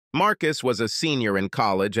Marcus was a senior in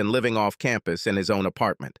college and living off campus in his own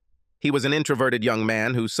apartment. He was an introverted young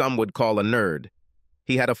man who some would call a nerd.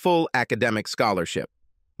 He had a full academic scholarship.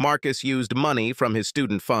 Marcus used money from his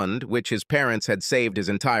student fund, which his parents had saved his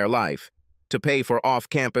entire life, to pay for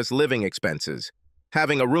off-campus living expenses.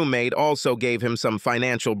 Having a roommate also gave him some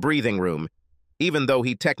financial breathing room, even though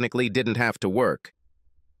he technically didn't have to work.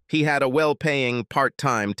 He had a well-paying,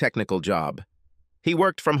 part-time technical job. He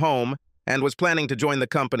worked from home and was planning to join the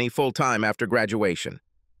company full-time after graduation.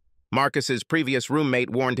 Marcus's previous roommate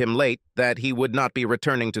warned him late that he would not be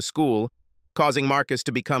returning to school, causing Marcus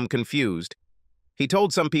to become confused. He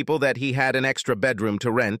told some people that he had an extra bedroom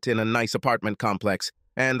to rent in a nice apartment complex,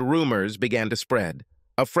 and rumors began to spread.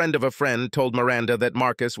 A friend of a friend told Miranda that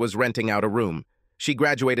Marcus was renting out a room. She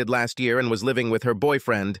graduated last year and was living with her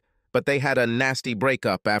boyfriend, but they had a nasty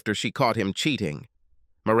breakup after she caught him cheating.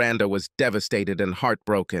 Miranda was devastated and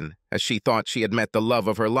heartbroken, as she thought she had met the love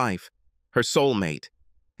of her life, her soulmate,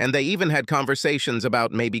 and they even had conversations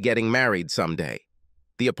about maybe getting married someday.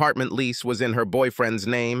 The apartment lease was in her boyfriend's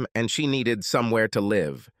name, and she needed somewhere to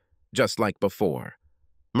live, just like before.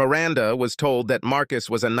 Miranda was told that Marcus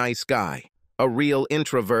was a nice guy, a real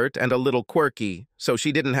introvert and a little quirky, so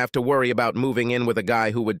she didn't have to worry about moving in with a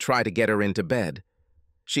guy who would try to get her into bed.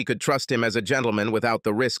 She could trust him as a gentleman without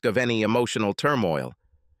the risk of any emotional turmoil.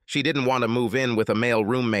 She didn't want to move in with a male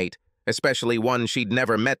roommate, especially one she'd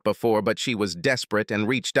never met before, but she was desperate and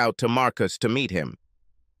reached out to Marcus to meet him.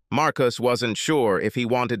 Marcus wasn't sure if he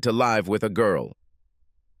wanted to live with a girl.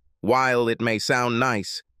 While it may sound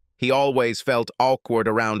nice, he always felt awkward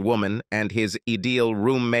around women, and his ideal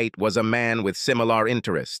roommate was a man with similar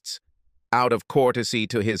interests. Out of courtesy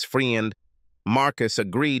to his friend, Marcus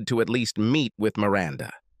agreed to at least meet with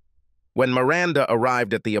Miranda. When Miranda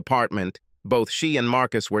arrived at the apartment, both she and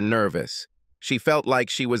Marcus were nervous. She felt like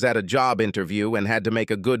she was at a job interview and had to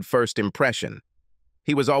make a good first impression.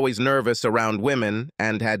 He was always nervous around women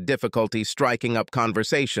and had difficulty striking up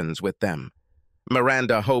conversations with them.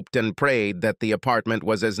 Miranda hoped and prayed that the apartment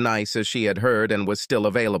was as nice as she had heard and was still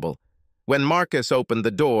available. When Marcus opened the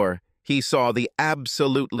door, he saw the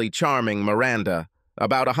absolutely charming Miranda,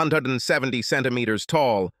 about 170 centimeters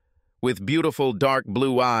tall, with beautiful dark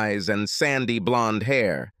blue eyes and sandy blonde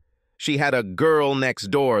hair. She had a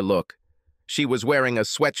girl-next-door look. She was wearing a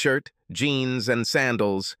sweatshirt, jeans, and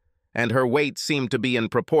sandals, and her weight seemed to be in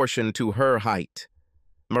proportion to her height.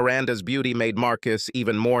 Miranda's beauty made Marcus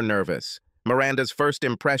even more nervous. Miranda's first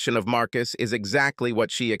impression of Marcus is exactly what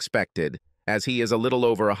she expected, as he is a little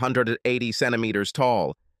over 180 centimeters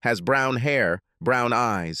tall, has brown hair, brown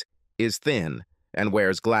eyes, is thin, and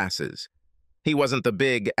wears glasses. He wasn't the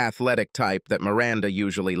big, athletic type that Miranda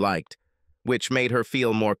usually liked, which made her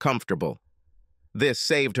feel more comfortable. This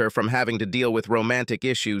saved her from having to deal with romantic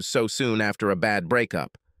issues so soon after a bad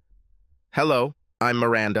breakup. "Hello, I'm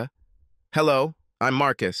Miranda." "Hello, I'm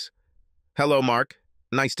Marcus." "Hello, Mark.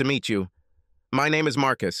 Nice to meet you." "My name is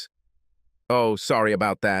Marcus." "Oh, sorry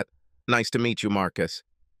about that. Nice to meet you, Marcus."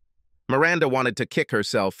 Miranda wanted to kick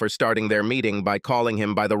herself for starting their meeting by calling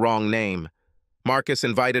him by the wrong name. Marcus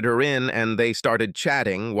invited her in and they started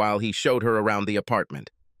chatting while he showed her around the apartment.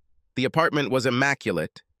 The apartment was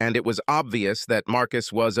immaculate, and it was obvious that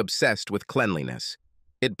Marcus was obsessed with cleanliness.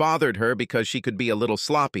 It bothered her because she could be a little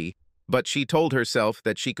sloppy, but she told herself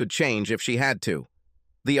that she could change if she had to.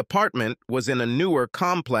 The apartment was in a newer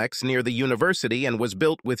complex near the university and was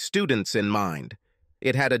built with students in mind.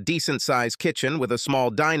 It had a decent-sized kitchen with a small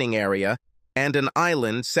dining area and an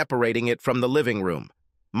island separating it from the living room.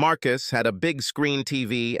 Marcus had a big screen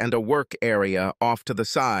TV and a work area off to the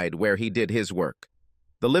side where he did his work.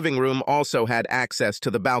 The living room also had access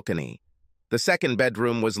to the balcony. The second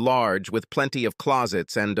bedroom was large with plenty of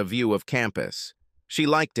closets and a view of campus. She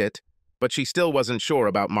liked it, but she still wasn't sure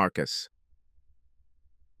about Marcus.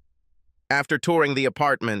 After touring the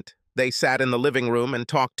apartment, they sat in the living room and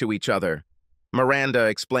talked to each other. Miranda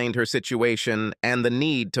explained her situation and the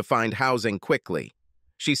need to find housing quickly.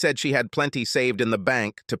 She said she had plenty saved in the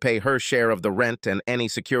bank to pay her share of the rent and any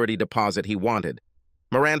security deposit he wanted.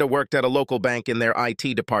 Miranda worked at a local bank in their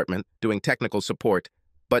IT department, doing technical support,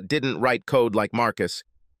 but didn't write code like Marcus,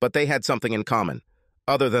 but they had something in common.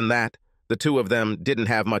 Other than that, the two of them didn't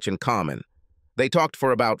have much in common. They talked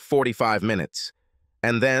for about 45 minutes,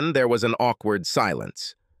 and then there was an awkward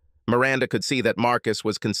silence. Miranda could see that Marcus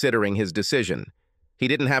was considering his decision. He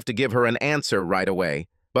didn't have to give her an answer right away,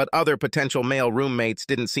 but other potential male roommates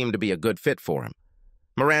didn't seem to be a good fit for him.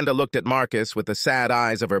 Miranda looked at Marcus with the sad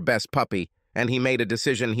eyes of her best puppy, and he made a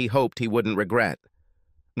decision he hoped he wouldn't regret.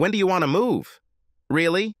 "When do you want to move?"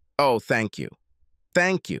 "Really? Oh, thank you."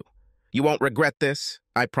 "Thank you. You won't regret this,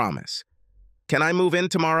 I promise." Can I move in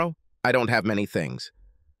tomorrow? I don't have many things.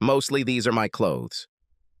 Mostly these are my clothes.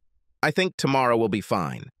 I think tomorrow will be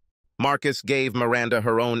fine. Marcus gave Miranda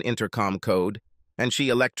her own intercom code, and she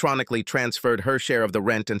electronically transferred her share of the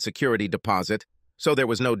rent and security deposit, so there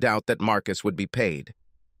was no doubt that Marcus would be paid.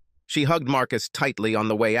 She hugged Marcus tightly on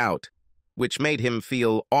the way out, which made him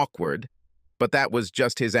feel awkward, but that was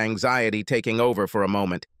just his anxiety taking over for a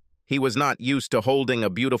moment. He was not used to holding a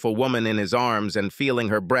beautiful woman in his arms and feeling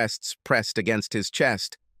her breasts pressed against his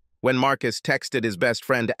chest. When Marcus texted his best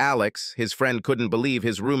friend Alex, his friend couldn't believe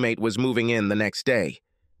his roommate was moving in the next day.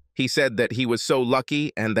 He said that he was so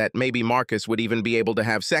lucky and that maybe Marcus would even be able to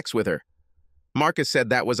have sex with her. Marcus said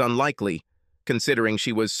that was unlikely, considering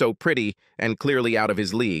she was so pretty and clearly out of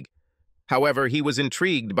his league. However, he was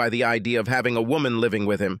intrigued by the idea of having a woman living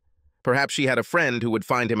with him. Perhaps she had a friend who would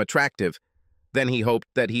find him attractive. Then he hoped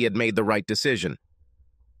that he had made the right decision.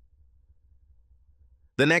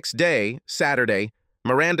 The next day, Saturday,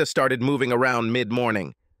 Miranda started moving around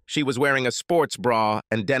mid-morning. She was wearing a sports bra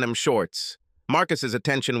and denim shorts. Marcus's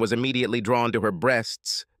attention was immediately drawn to her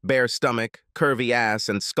breasts, bare stomach, curvy ass,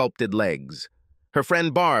 and sculpted legs. Her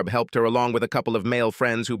friend Barb helped her along with a couple of male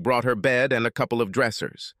friends who brought her bed and a couple of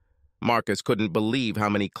dressers. Marcus couldn't believe how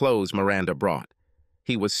many clothes Miranda brought.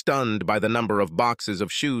 He was stunned by the number of boxes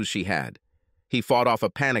of shoes she had. He fought off a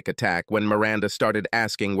panic attack when Miranda started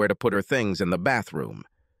asking where to put her things in the bathroom.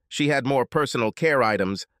 She had more personal care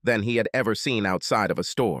items than he had ever seen outside of a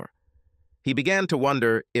store. He began to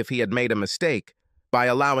wonder if he had made a mistake by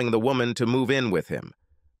allowing the woman to move in with him,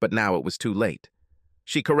 but now it was too late.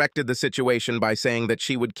 She corrected the situation by saying that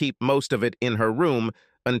she would keep most of it in her room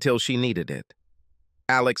until she needed it.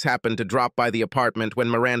 Alex happened to drop by the apartment when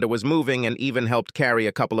Miranda was moving and even helped carry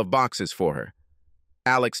a couple of boxes for her.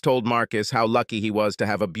 Alex told Marcus how lucky he was to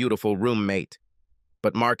have a beautiful roommate,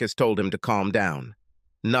 but Marcus told him to calm down.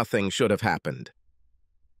 Nothing should have happened.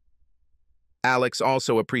 Alex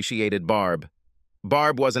also appreciated Barb.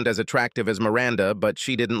 Barb wasn't as attractive as Miranda, but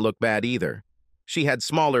she didn't look bad either. She had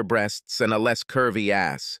smaller breasts and a less curvy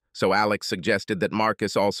ass, so Alex suggested that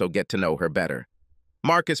Marcus also get to know her better.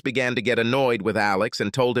 Marcus began to get annoyed with Alex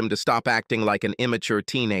and told him to stop acting like an immature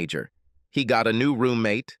teenager. He got a new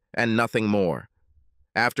roommate and nothing more.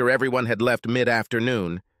 After everyone had left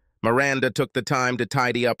mid-afternoon, Miranda took the time to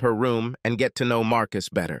tidy up her room and get to know Marcus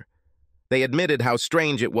better. They admitted how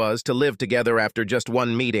strange it was to live together after just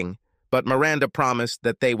one meeting, but Miranda promised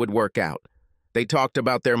that they would work out. They talked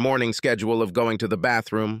about their morning schedule of going to the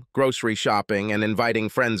bathroom, grocery shopping, and inviting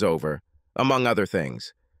friends over, among other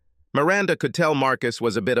things. Miranda could tell Marcus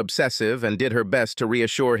was a bit obsessive and did her best to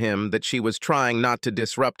reassure him that she was trying not to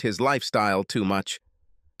disrupt his lifestyle too much.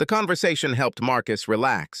 The conversation helped Marcus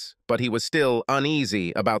relax, but he was still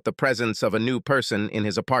uneasy about the presence of a new person in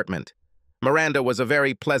his apartment. Miranda was a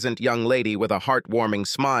very pleasant young lady with a heartwarming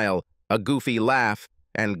smile, a goofy laugh,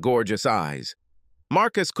 and gorgeous eyes.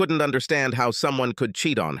 Marcus couldn't understand how someone could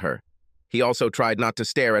cheat on her. He also tried not to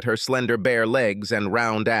stare at her slender bare legs and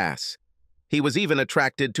round ass. He was even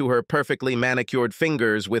attracted to her perfectly manicured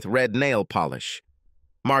fingers with red nail polish.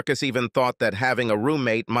 Marcus even thought that having a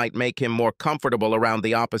roommate might make him more comfortable around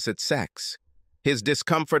the opposite sex. His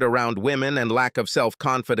discomfort around women and lack of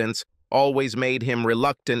self-confidence always made him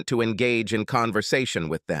reluctant to engage in conversation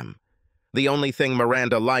with them. The only thing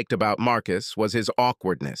Miranda liked about Marcus was his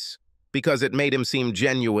awkwardness, because it made him seem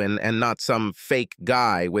genuine and not some fake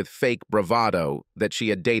guy with fake bravado that she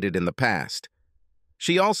had dated in the past.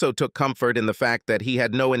 She also took comfort in the fact that he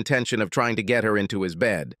had no intention of trying to get her into his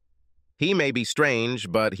bed. He may be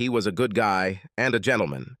strange, but he was a good guy and a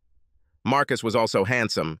gentleman. Marcus was also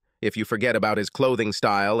handsome, if you forget about his clothing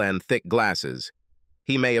style and thick glasses.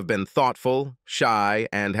 He may have been thoughtful, shy,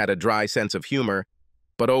 and had a dry sense of humor,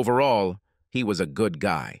 but overall, he was a good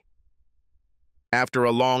guy. After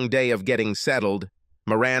a long day of getting settled,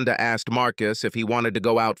 Miranda asked Marcus if he wanted to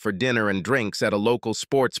go out for dinner and drinks at a local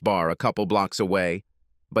sports bar a couple blocks away,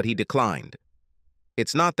 but he declined.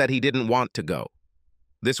 It's not that he didn't want to go.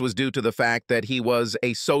 This was due to the fact that he was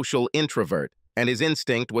a social introvert, and his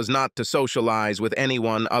instinct was not to socialize with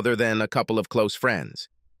anyone other than a couple of close friends.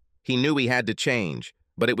 He knew he had to change,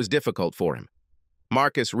 but it was difficult for him.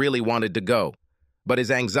 Marcus really wanted to go, but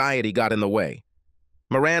his anxiety got in the way.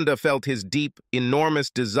 Miranda felt his deep,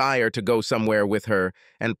 enormous desire to go somewhere with her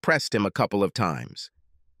and pressed him a couple of times.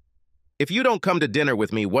 "If you don't come to dinner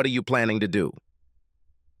with me, what are you planning to do?"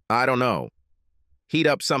 "I don't know. Heat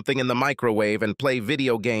up something in the microwave and play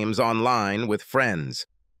video games online with friends."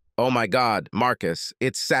 "Oh my God, Marcus,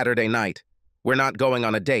 it's Saturday night. We're not going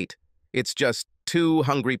on a date. It's just two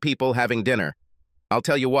hungry people having dinner. I'll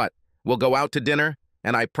tell you what, we'll go out to dinner,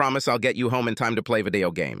 and I promise I'll get you home in time to play video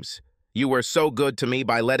games. You were so good to me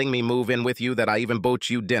by letting me move in with you that I even bought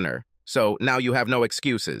you dinner. So now you have no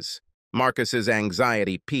excuses." Marcus's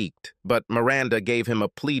anxiety peaked, but Miranda gave him a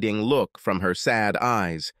pleading look from her sad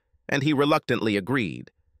eyes, and he reluctantly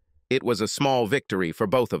agreed. It was a small victory for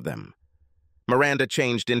both of them. Miranda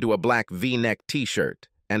changed into a black V-neck t-shirt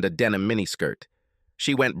and a denim miniskirt.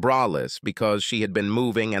 She went braless because she had been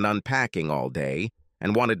moving and unpacking all day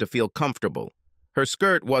and wanted to feel comfortable. Her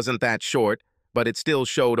skirt wasn't that short, but it still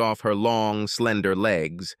showed off her long, slender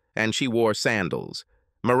legs, and she wore sandals.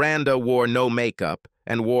 Miranda wore no makeup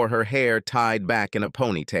and wore her hair tied back in a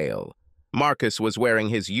ponytail. Marcus was wearing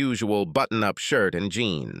his usual button-up shirt and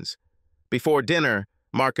jeans. Before dinner,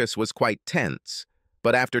 Marcus was quite tense,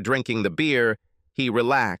 but after drinking the beer, he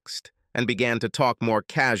relaxed and began to talk more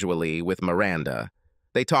casually with Miranda.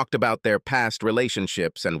 They talked about their past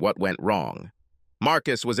relationships and what went wrong.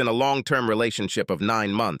 Marcus was in a long-term relationship of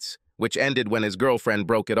 9 months, which ended when his girlfriend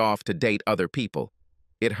broke it off to date other people.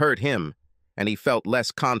 It hurt him, and he felt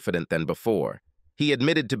less confident than before. He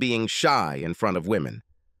admitted to being shy in front of women.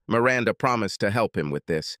 Miranda promised to help him with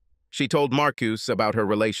this. She told Marcus about her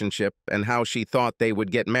relationship and how she thought they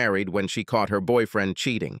would get married when she caught her boyfriend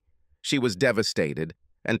cheating. She was devastated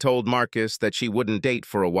and told Marcus that she wouldn't date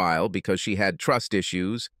for a while because she had trust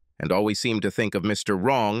issues and always seemed to think of Mr.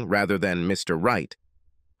 Wrong rather than Mr. Right.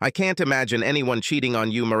 "I can't imagine anyone cheating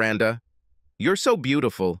on you, Miranda. You're so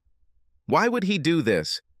beautiful. Why would he do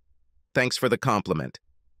this?" "Thanks for the compliment.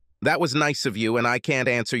 That was nice of you, and I can't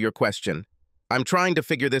answer your question. I'm trying to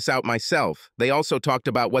figure this out myself." They also talked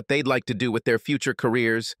about what they'd like to do with their future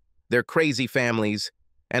careers, their crazy families,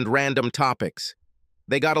 and random topics.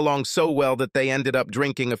 They got along so well that they ended up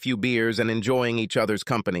drinking a few beers and enjoying each other's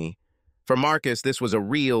company. For Marcus, this was a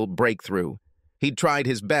real breakthrough. He'd tried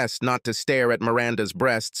his best not to stare at Miranda's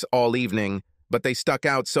breasts all evening, but they stuck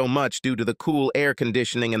out so much due to the cool air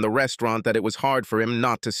conditioning in the restaurant that it was hard for him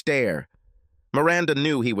not to stare. Miranda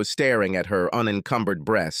knew he was staring at her unencumbered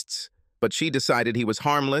breasts, but she decided he was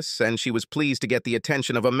harmless and she was pleased to get the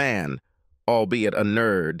attention of a man, albeit a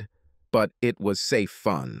nerd, but it was safe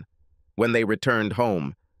fun. When they returned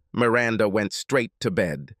home, Miranda went straight to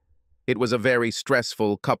bed. It was a very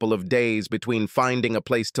stressful couple of days between finding a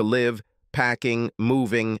place to live, packing,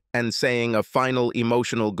 moving, and saying a final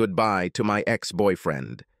emotional goodbye to my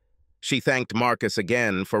ex-boyfriend. She thanked Marcus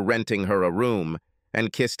again for renting her a room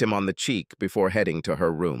and kissed him on the cheek before heading to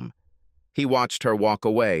her room. He watched her walk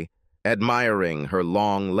away, admiring her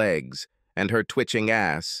long legs and her twitching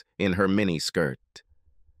ass in her miniskirt.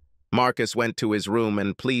 Marcus went to his room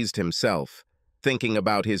and pleased himself, thinking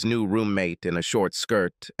about his new roommate in a short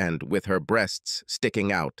skirt and with her breasts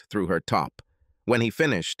sticking out through her top. When he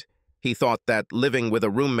finished, he thought that living with a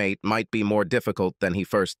roommate might be more difficult than he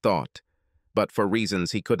first thought, but for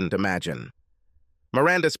reasons he couldn't imagine.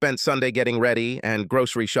 Miranda spent Sunday getting ready and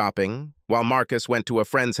grocery shopping, while Marcus went to a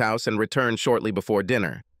friend's house and returned shortly before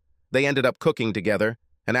dinner. They ended up cooking together,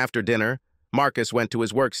 and after dinner, Marcus went to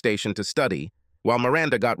his workstation to study, while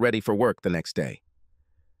Miranda got ready for work the next day.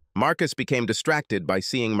 Marcus became distracted by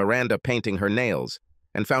seeing Miranda painting her nails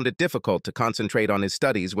and found it difficult to concentrate on his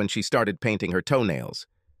studies when she started painting her toenails.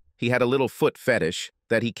 He had a little foot fetish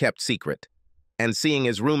that he kept secret, and seeing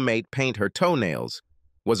his roommate paint her toenails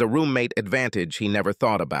was a roommate advantage he never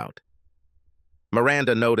thought about.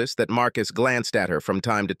 Miranda noticed that Marcus glanced at her from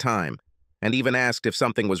time to time and even asked if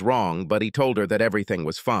something was wrong, but he told her that everything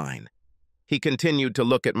was fine. He continued to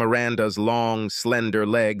look at Miranda's long, slender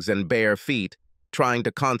legs and bare feet, trying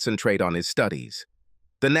to concentrate on his studies.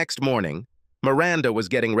 The next morning, Miranda was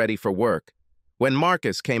getting ready for work when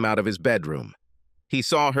Marcus came out of his bedroom. He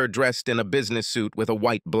saw her dressed in a business suit with a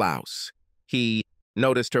white blouse. He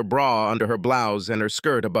noticed her bra under her blouse and her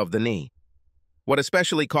skirt above the knee. What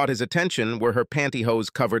especially caught his attention were her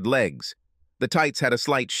pantyhose-covered legs. The tights had a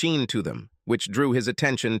slight sheen to them, which drew his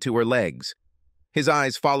attention to her legs. His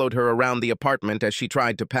eyes followed her around the apartment as she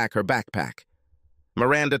tried to pack her backpack.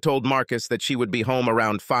 Miranda told Marcus that she would be home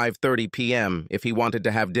around 5:30 p.m. if he wanted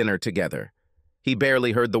to have dinner together. He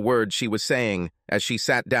barely heard the words she was saying as she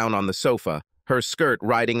sat down on the sofa, her skirt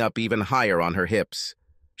riding up even higher on her hips.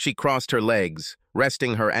 She crossed her legs,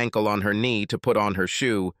 resting her ankle on her knee to put on her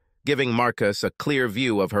shoe, giving Marcus a clear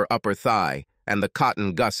view of her upper thigh and the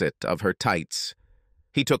cotton gusset of her tights.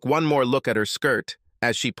 He took one more look at her skirt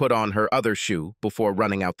as she put on her other shoe before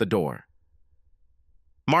running out the door.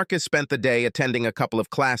 Marcus spent the day attending a couple of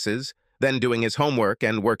classes, then doing his homework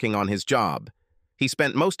and working on his job. He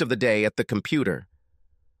spent most of the day at the computer.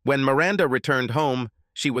 When Miranda returned home,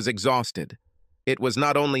 she was exhausted. It was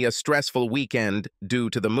not only a stressful weekend due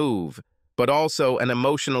to the move, but also an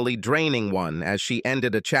emotionally draining one as she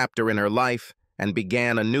ended a chapter in her life and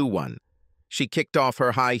began a new one. She kicked off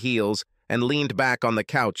her high heels and leaned back on the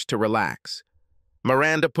couch to relax.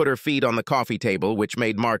 Miranda put her feet on the coffee table, which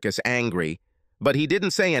made Marcus angry, but he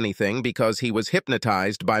didn't say anything because he was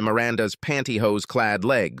hypnotized by Miranda's pantyhose-clad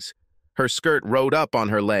legs. Her skirt rode up on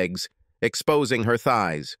her legs, exposing her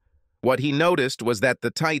thighs. What he noticed was that the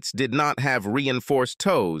tights did not have reinforced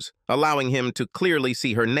toes, allowing him to clearly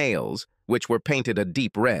see her nails, which were painted a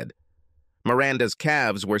deep red. Miranda's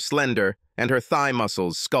calves were slender and her thigh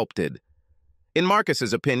muscles sculpted. In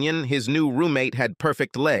Marcus's opinion, his new roommate had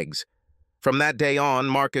perfect legs. From that day on,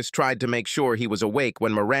 Marcus tried to make sure he was awake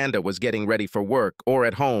when Miranda was getting ready for work or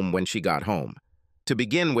at home when she got home. To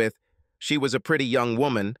begin with, she was a pretty young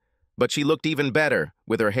woman, but she looked even better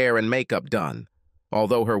with her hair and makeup done.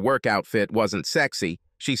 Although her work outfit wasn't sexy,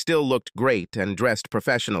 she still looked great and dressed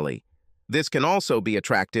professionally. This can also be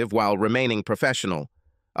attractive while remaining professional.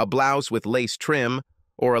 A blouse with lace trim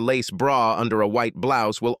or a lace bra under a white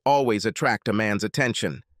blouse will always attract a man's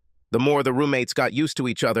attention. The more the roommates got used to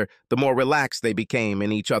each other, the more relaxed they became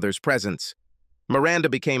in each other's presence. Miranda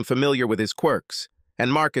became familiar with his quirks,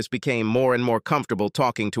 and Marcus became more and more comfortable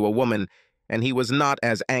talking to a woman, and he was not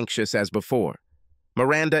as anxious as before.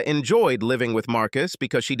 Miranda enjoyed living with Marcus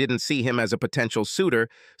because she didn't see him as a potential suitor,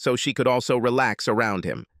 so she could also relax around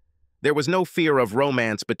him. There was no fear of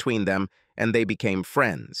romance between them, and they became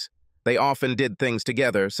friends. They often did things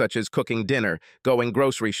together, such as cooking dinner, going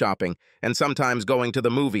grocery shopping, and sometimes going to the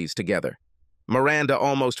movies together. Miranda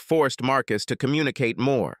almost forced Marcus to communicate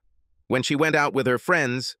more. When she went out with her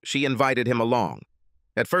friends, she invited him along.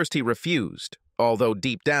 At first he refused, although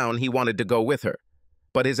deep down he wanted to go with her.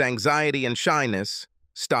 But his anxiety and shyness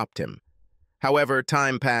stopped him. However,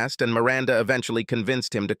 time passed and Miranda eventually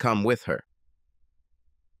convinced him to come with her.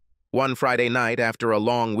 One Friday night, after a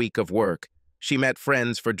long week of work, she met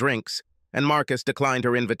friends for drinks, and Marcus declined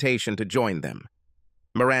her invitation to join them.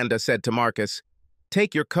 Miranda said to Marcus,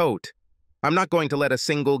 "Take your coat. I'm not going to let a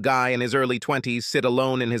single guy in his early 20s sit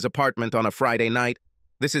alone in his apartment on a Friday night.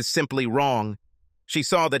 This is simply wrong." She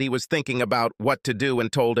saw that he was thinking about what to do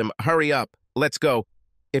and told him, "Hurry up, let's go.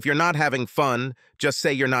 If you're not having fun, just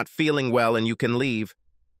say you're not feeling well and you can leave."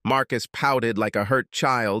 Marcus pouted like a hurt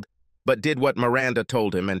child, but did what Miranda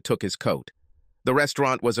told him and took his coat. The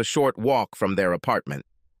restaurant was a short walk from their apartment,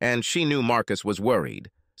 and she knew Marcus was worried,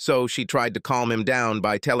 so she tried to calm him down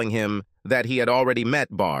by telling him that he had already met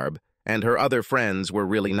Barb, and her other friends were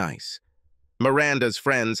really nice. Miranda's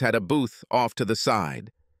friends had a booth off to the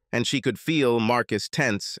side, and she could feel Marcus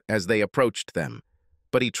tense as they approached them,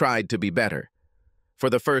 but he tried to be better. For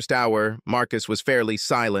the first hour, Marcus was fairly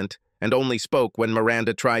silent and only spoke when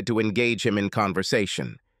Miranda tried to engage him in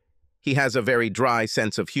conversation. He has a very dry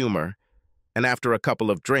sense of humor, and after a couple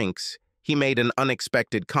of drinks, he made an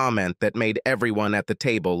unexpected comment that made everyone at the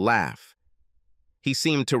table laugh. He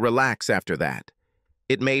seemed to relax after that.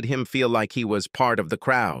 It made him feel like he was part of the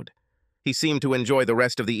crowd. He seemed to enjoy the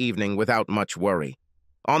rest of the evening without much worry.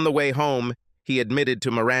 On the way home, he admitted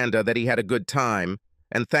to Miranda that he had a good time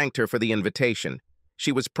and thanked her for the invitation.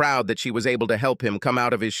 She was proud that she was able to help him come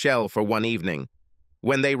out of his shell for one evening.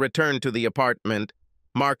 When they returned to the apartment,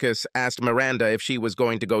 Marcus asked Miranda if she was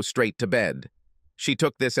going to go straight to bed. She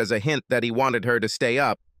took this as a hint that he wanted her to stay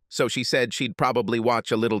up, so she said she'd probably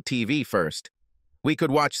watch a little TV first. "We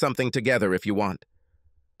could watch something together if you want."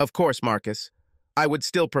 "Of course, Marcus. I would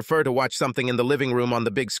still prefer to watch something in the living room on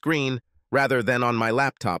the big screen rather than on my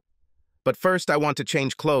laptop. But first I want to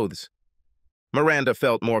change clothes." Miranda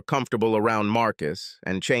felt more comfortable around Marcus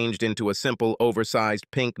and changed into a simple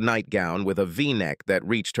oversized pink nightgown with a V-neck that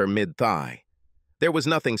reached her mid-thigh. There was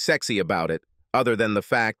nothing sexy about it, other than the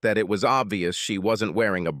fact that it was obvious she wasn't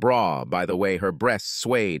wearing a bra by the way her breasts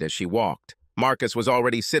swayed as she walked. Marcus was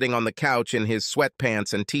already sitting on the couch in his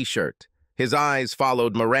sweatpants and t-shirt. His eyes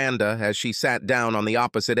followed Miranda as she sat down on the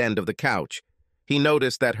opposite end of the couch. He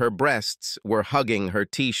noticed that her breasts were hugging her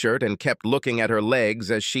t-shirt and kept looking at her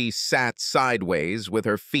legs as she sat sideways with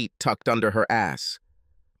her feet tucked under her ass.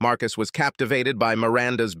 Marcus was captivated by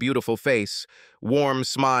Miranda's beautiful face, warm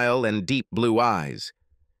smile, and deep blue eyes.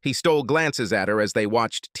 He stole glances at her as they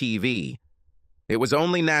watched TV. It was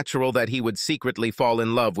only natural that he would secretly fall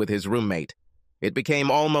in love with his roommate. It became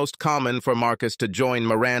almost common for Marcus to join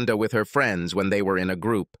Miranda with her friends when they were in a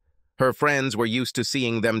group. Her friends were used to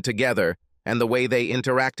seeing them together and the way they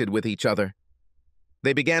interacted with each other.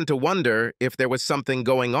 They began to wonder if there was something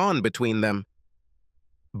going on between them.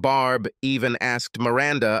 Barb even asked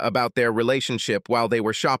Miranda about their relationship while they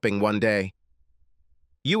were shopping one day.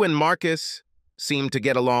 "You and Marcus seem to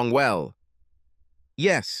get along well."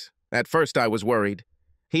 "Yes, at first I was worried.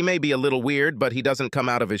 He may be a little weird, but he doesn't come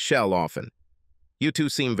out of his shell often. You two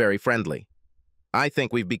seem very friendly." I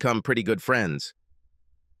think we've become pretty good friends.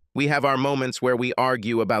 We have our moments where we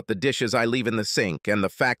argue about the dishes I leave in the sink and the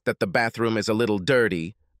fact that the bathroom is a little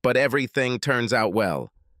dirty, but everything turns out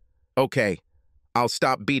well. Okay, I'll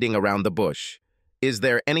stop beating around the bush. Is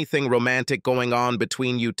there anything romantic going on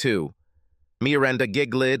between you two? Miranda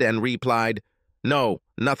giggled and replied, No,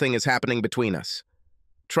 nothing is happening between us.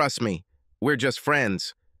 Trust me, we're just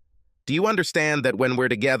friends. Do you understand that when we're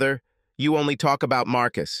together, you only talk about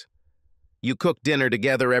Marcus? You cook dinner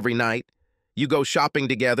together every night, you go shopping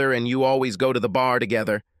together, and you always go to the bar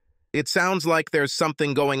together. It sounds like there's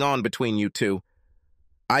something going on between you two.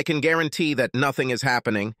 I can guarantee that nothing is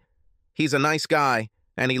happening. He's a nice guy,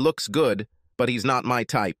 and he looks good, but he's not my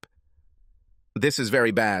type. This is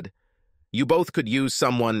very bad. You both could use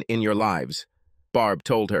someone in your lives, Barb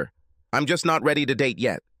told her. I'm just not ready to date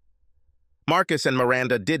yet. Marcus and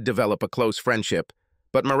Miranda did develop a close friendship,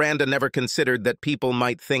 but Miranda never considered that people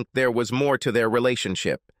might think there was more to their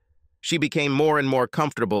relationship. She became more and more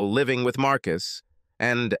comfortable living with Marcus,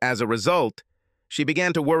 and as a result, she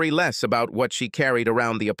began to worry less about what she carried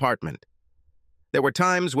around the apartment. There were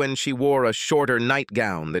times when she wore a shorter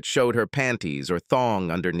nightgown that showed her panties or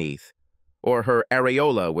thong underneath, or her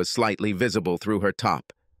areola was slightly visible through her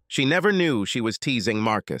top. She never knew she was teasing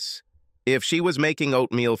Marcus. If she was making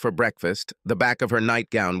oatmeal for breakfast, the back of her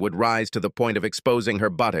nightgown would rise to the point of exposing her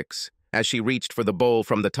buttocks as she reached for the bowl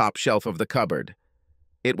from the top shelf of the cupboard.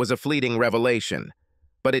 It was a fleeting revelation,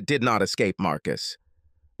 but it did not escape Marcus.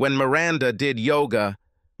 When Miranda did yoga,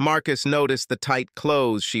 Marcus noticed the tight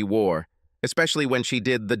clothes she wore, especially when she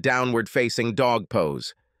did the downward-facing dog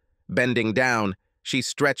pose. Bending down, she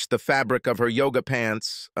stretched the fabric of her yoga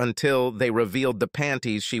pants until they revealed the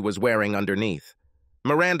panties she was wearing underneath.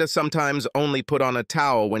 Miranda sometimes only put on a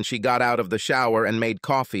towel when she got out of the shower and made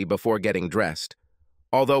coffee before getting dressed.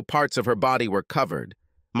 Although parts of her body were covered,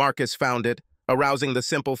 Marcus found it arousing the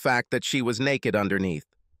simple fact that she was naked underneath,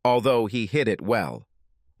 although he hid it well.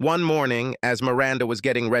 One morning, as Miranda was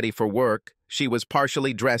getting ready for work, she was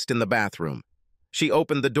partially dressed in the bathroom. She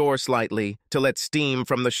opened the door slightly to let steam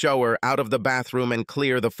from the shower out of the bathroom and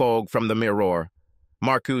clear the fog from the mirror.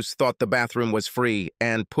 Marcus thought the bathroom was free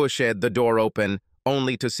and pushed the door open,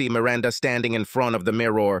 only to see Miranda standing in front of the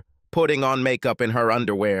mirror, putting on makeup in her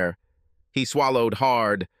underwear. He swallowed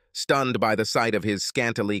hard, stunned by the sight of his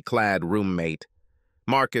scantily clad roommate.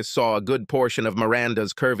 Marcus saw a good portion of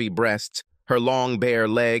Miranda's curvy breasts, her long bare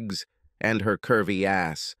legs, and her curvy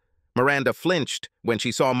ass. Miranda flinched when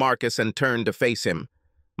she saw Marcus and turned to face him.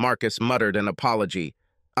 Marcus muttered an apology.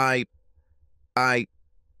 I'm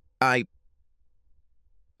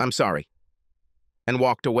sorry, and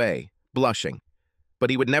walked away, blushing. But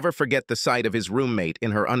he would never forget the sight of his roommate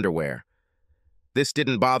in her underwear. This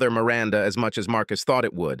didn't bother Miranda as much as Marcus thought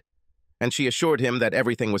it would, and she assured him that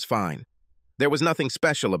everything was fine. There was nothing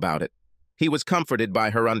special about it. He was comforted by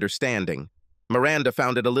her understanding. Miranda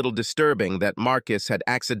found it a little disturbing that Marcus had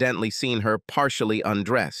accidentally seen her partially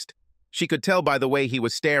undressed. She could tell by the way he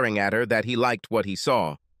was staring at her that he liked what he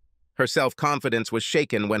saw. Her self-confidence was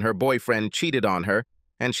shaken when her boyfriend cheated on her,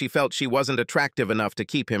 and she felt she wasn't attractive enough to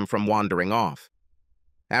keep him from wandering off.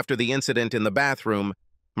 After the incident in the bathroom,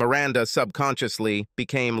 Miranda subconsciously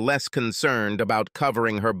became less concerned about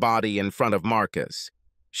covering her body in front of Marcus.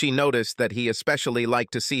 She noticed that he especially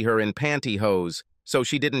liked to see her in pantyhose, so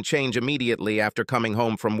she didn't change immediately after coming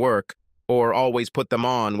home from work, or always put them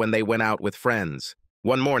on when they went out with friends.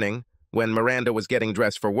 One morning, when Miranda was getting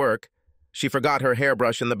dressed for work, she forgot her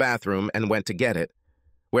hairbrush in the bathroom and went to get it,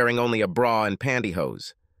 wearing only a bra and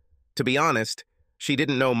pantyhose. To be honest, she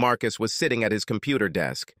didn't know Marcus was sitting at his computer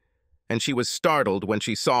desk, and she was startled when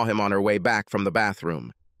she saw him on her way back from the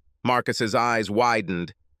bathroom. Marcus's eyes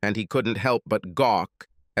widened, and he couldn't help but gawk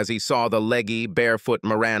as he saw the leggy, barefoot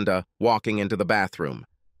Miranda walking into the bathroom.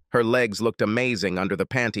 Her legs looked amazing under the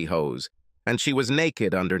pantyhose, and she was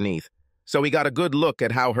naked underneath, so he got a good look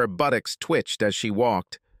at how her buttocks twitched as she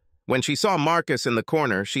walked. When she saw Marcus in the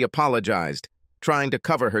corner, she apologized, trying to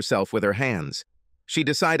cover herself with her hands. She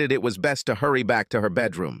decided it was best to hurry back to her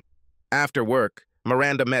bedroom. After work,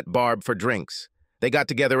 Miranda met Barb for drinks. They got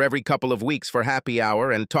together every couple of weeks for happy hour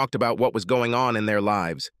and talked about what was going on in their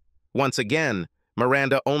lives. Once again,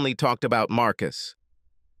 Miranda only talked about Marcus.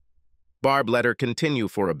 Barb let her continue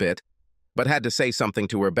for a bit, but had to say something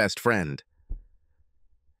to her best friend.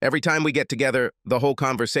 Every time we get together, the whole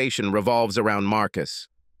conversation revolves around Marcus.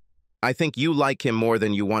 I think you like him more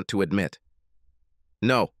than you want to admit.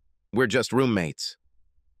 No, we're just roommates.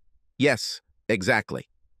 Yes, exactly.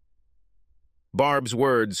 Barb's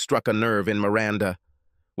words struck a nerve in Miranda.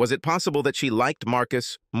 Was it possible that she liked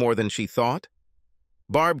Marcus more than she thought?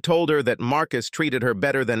 Barb told her that Marcus treated her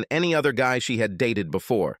better than any other guy she had dated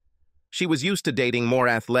before. She was used to dating more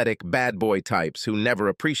athletic, bad boy types who never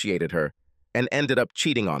appreciated her and ended up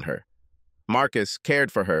cheating on her. Marcus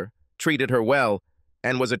cared for her, treated her well,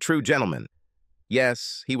 and was a true gentleman.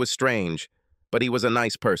 Yes, he was strange, but he was a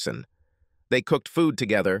nice person. They cooked food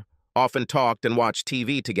together, often talked and watched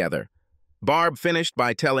TV together. Barb finished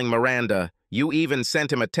by telling Miranda, "You even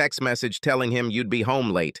sent him a text message telling him you'd be home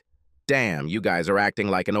late. Damn, you guys are acting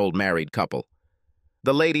like an old married couple."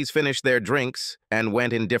 The ladies finished their drinks and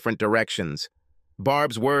went in different directions.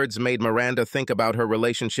 Barb's words made Miranda think about her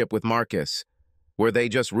relationship with Marcus. Were they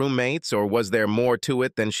just roommates, or was there more to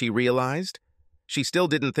it than she realized? She still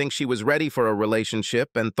didn't think she was ready for a relationship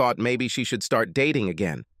and thought maybe she should start dating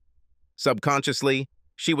again. Subconsciously,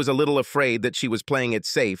 she was a little afraid that she was playing it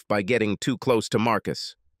safe by getting too close to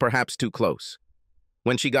Marcus, perhaps too close.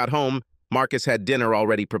 When she got home, Marcus had dinner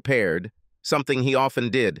already prepared, something he often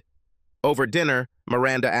did. Over dinner,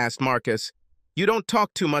 Miranda asked Marcus, "You don't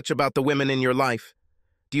talk too much about the women in your life.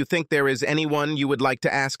 Do you think there is anyone you would like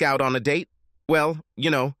to ask out on a date? Well,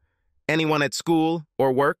 anyone at school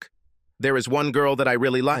or work? There is one girl that I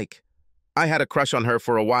really like. I had a crush on her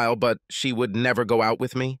for a while, but she would never go out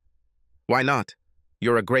with me." "Why not?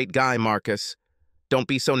 You're a great guy, Marcus. Don't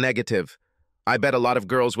be so negative. I bet a lot of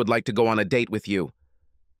girls would like to go on a date with you."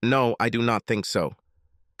 "No, I do not think so."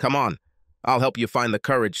 "Come on, I'll help you find the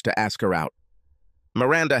courage to ask her out."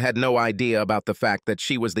 Miranda had no idea about the fact that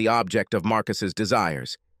she was the object of Marcus's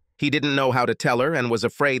desires. He didn't know how to tell her and was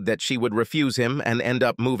afraid that she would refuse him and end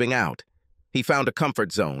up moving out. He found a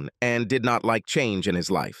comfort zone and did not like change in his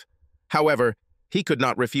life. However, he could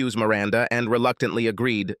not refuse Miranda and reluctantly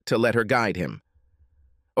agreed to let her guide him.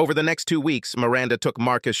 Over the next 2 weeks, Miranda took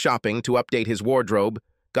Marcus shopping to update his wardrobe,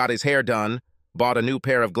 got his hair done, bought a new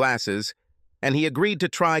pair of glasses, and he agreed to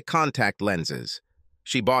try contact lenses.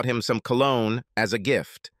 She bought him some cologne as a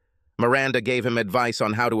gift. Miranda gave him advice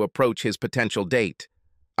on how to approach his potential date,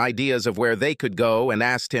 ideas of where they could go, and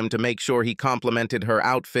asked him to make sure he complimented her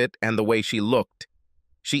outfit and the way she looked.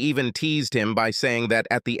 She even teased him by saying that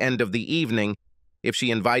at the end of the evening, if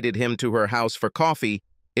she invited him to her house for coffee,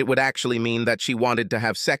 it would actually mean that she wanted to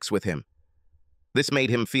have sex with him. This made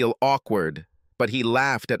him feel awkward, but he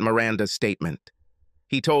laughed at Miranda's statement.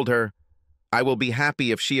 He told her, "I will be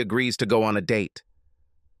happy if she agrees to go on a date.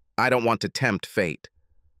 I don't want to tempt fate.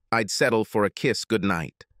 I'd settle for a kiss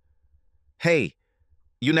goodnight." "Hey,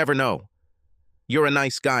 you never know. You're a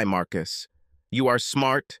nice guy, Marcus. You are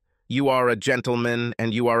smart, you are a gentleman,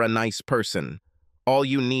 and you are a nice person. All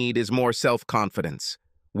you need is more self-confidence.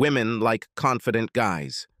 Women like confident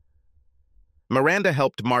guys." Miranda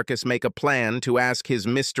helped Marcus make a plan to ask his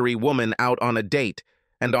mystery woman out on a date,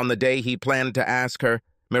 and on the day he planned to ask her,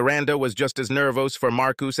 Miranda was just as nervous for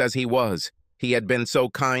Marcus as he was. He had been so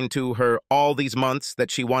kind to her all these months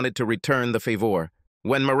that she wanted to return the favor.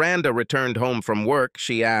 When Miranda returned home from work,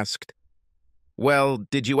 she asked, "Well,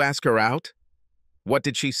 did you ask her out? What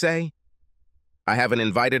did she say?" "I haven't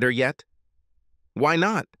invited her yet." "Why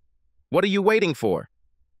not? What are you waiting for?"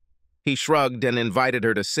 He shrugged and invited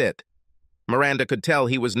her to sit. Miranda could tell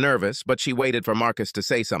he was nervous, but she waited for Marcus to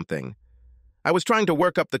say something. "I was trying to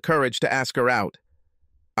work up the courage to ask her out.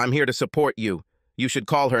 I'm here to support you. You should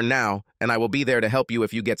call her now, and I will be there to help you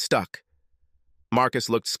if you get stuck." Marcus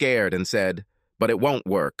looked scared and said, "But it won't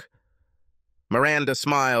work." Miranda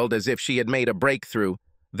smiled as if she had made a breakthrough.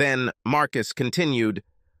 Then Marcus continued,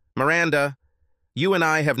 "Miranda, you and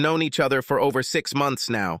I have known each other for over 6 months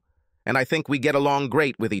now, and I think we get along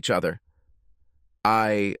great with each other.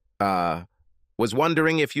 I, was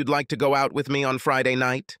wondering if you'd like to go out with me on Friday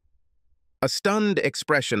night?" A stunned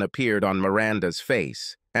expression appeared on Miranda's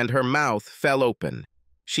face, and her mouth fell open.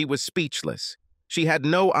 She was speechless. She had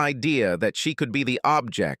no idea that she could be the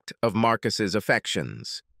object of Marcus's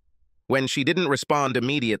affections. When she didn't respond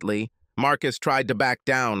immediately, Marcus tried to back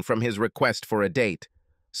down from his request for a date.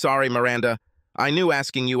 "Sorry, Miranda. I knew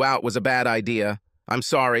asking you out was a bad idea. I'm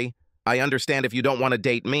sorry. I understand if you don't want to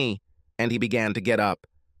date me." And he began to get up.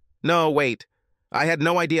 "No, wait. I had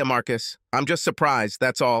no idea, Marcus. I'm just surprised,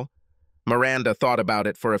 that's all." Miranda thought about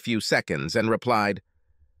it for a few seconds and replied,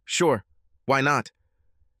 "Sure. Why not?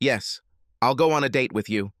 Yes, I'll go on a date with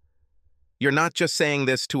you. You're not just saying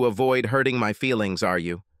this to avoid hurting my feelings, are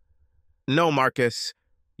you?" "No, Marcus.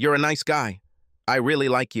 You're a nice guy. I really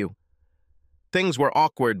like you." Things were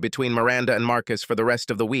awkward between Miranda and Marcus for the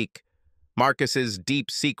rest of the week. Marcus's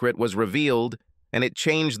deep secret was revealed, and it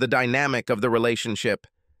changed the dynamic of the relationship.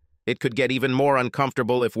 It could get even more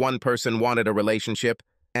uncomfortable if one person wanted a relationship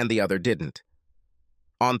and the other didn't.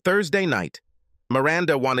 On Thursday night,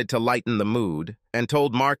 Miranda wanted to lighten the mood and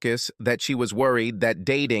told Marcus that she was worried that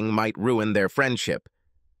dating might ruin their friendship,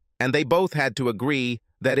 and they both had to agree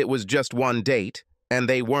that it was just one date and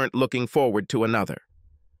they weren't looking forward to another.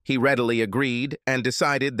 He readily agreed and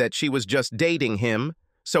decided that she was just dating him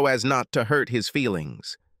so as not to hurt his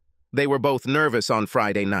feelings. They were both nervous on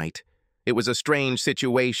Friday night. It was a strange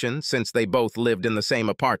situation since they both lived in the same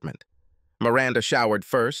apartment. Miranda showered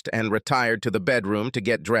first and retired to the bedroom to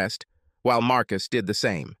get dressed, while Marcus did the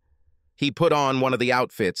same. He put on one of the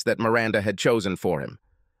outfits that Miranda had chosen for him.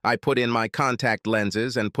 I put in my contact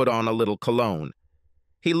lenses and put on a little cologne.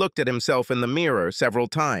 He looked at himself in the mirror several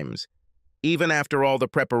times. Even after all the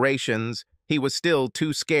preparations, he was still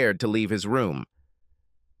too scared to leave his room.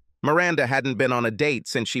 Miranda hadn't been on a date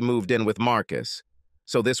since she moved in with Marcus,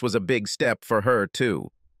 so this was a big step for her, too.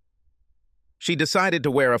 She decided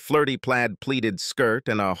to wear a flirty plaid pleated skirt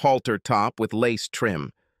and a halter top with lace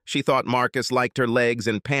trim. She thought Marcus liked her legs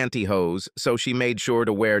in pantyhose, so she made sure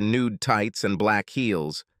to wear nude tights and black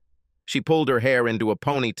heels. She pulled her hair into a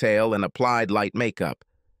ponytail and applied light makeup.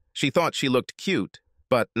 She thought she looked cute,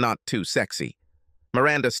 but not too sexy.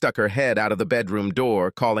 Miranda stuck her head out of the bedroom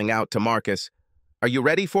door, calling out to Marcus, "Are you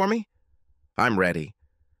ready for me?" "I'm ready."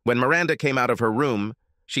 When Miranda came out of her room,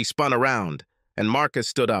 she spun around, and Marcus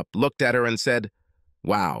stood up, looked at her, and said,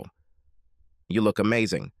 "Wow, you look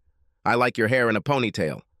amazing. I like your hair in a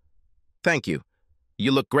ponytail." "Thank you.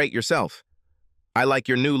 You look great yourself." "I like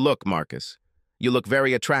your new look, Marcus. You look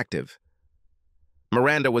very attractive."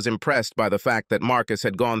 Miranda was impressed by the fact that Marcus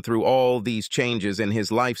had gone through all these changes in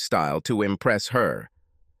his lifestyle to impress her.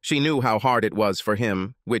 She knew how hard it was for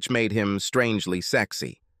him, which made him strangely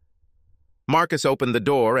sexy. Marcus opened the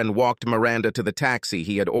door and walked Miranda to the taxi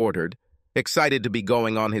he had ordered, excited to be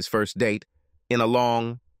going on his first date in a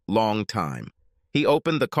long, long time. He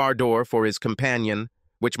opened the car door for his companion,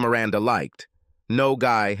 which Miranda liked. No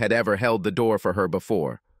guy had ever held the door for her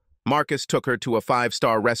before. Marcus took her to a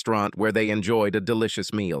 5-star restaurant where they enjoyed a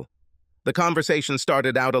delicious meal. The conversation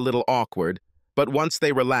started out a little awkward, but once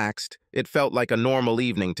they relaxed, it felt like a normal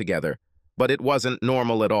evening together. But it wasn't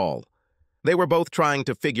normal at all. They were both trying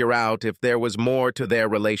to figure out if there was more to their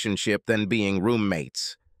relationship than being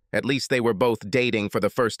roommates. At least they were both dating for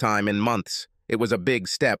the first time in months. It was a big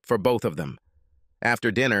step for both of them.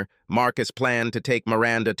 After dinner, Marcus planned to take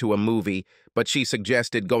Miranda to a movie, but she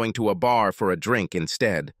suggested going to a bar for a drink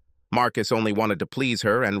instead. Marcus only wanted to please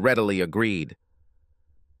her and readily agreed.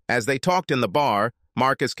 As they talked in the bar,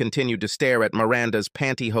 Marcus continued to stare at Miranda's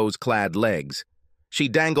pantyhose-clad legs. She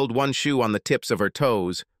dangled one shoe on the tips of her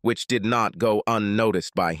toes, which did not go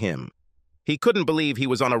unnoticed by him. He couldn't believe he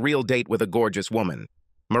was on a real date with a gorgeous woman.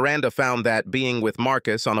 Miranda found that being with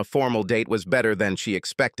Marcus on a formal date was better than she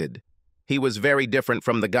expected. He was very different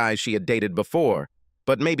from the guys she had dated before,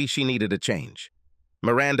 but maybe she needed a change.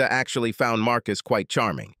 Miranda actually found Marcus quite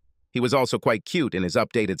charming. He was also quite cute in his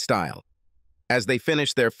updated style. As they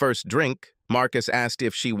finished their first drink, Marcus asked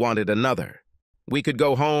if she wanted another. "We could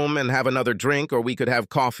go home and have another drink, or we could have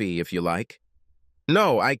coffee if you like."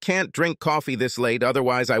 "No, I can't drink coffee this late,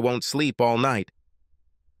 otherwise I won't sleep all night."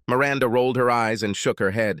 Miranda rolled her eyes and shook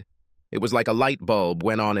her head. It was like a light bulb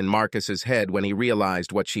went on in Marcus's head when he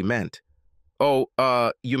realized what she meant. "Oh,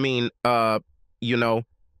 you mean, you know?"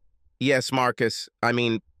 "Yes, Marcus, I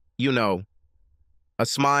mean, you know." A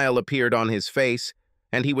smile appeared on his face,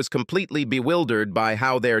 and he was completely bewildered by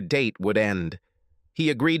how their date would end. He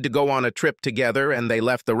agreed to go on a trip together, and they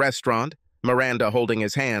left the restaurant, Miranda holding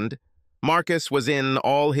his hand. Marcus was in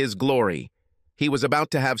all his glory. He was about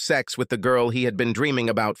to have sex with the girl he had been dreaming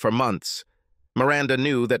about for months. Miranda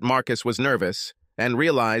knew that Marcus was nervous and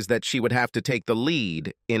realized that she would have to take the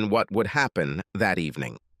lead in what would happen that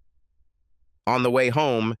evening. On the way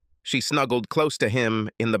home, she snuggled close to him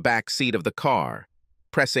in the back seat of the car,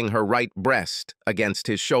 pressing her right breast against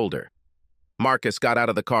his shoulder. Marcus got out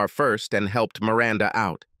of the car first and helped Miranda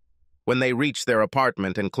out. When they reached their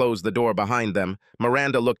apartment and closed the door behind them,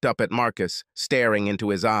 Miranda looked up at Marcus, staring into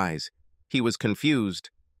his eyes. He was confused,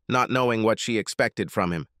 not knowing what she expected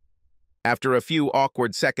from him. After a few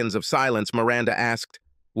awkward seconds of silence, Miranda asked,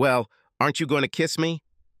 "Well, aren't you going to kiss me?"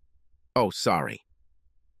 "Oh, sorry.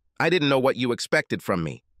 I didn't know what you expected from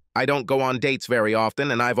me. I don't go on dates very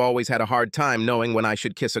often, and I've always had a hard time knowing when I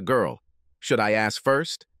should kiss a girl. Should I ask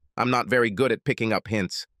first? I'm not very good at picking up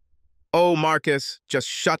hints." "Oh, Marcus, just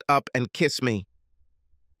shut up and kiss me."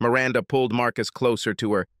 Miranda pulled Marcus closer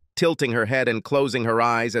to her, tilting her head and closing her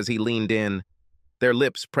eyes as he leaned in. Their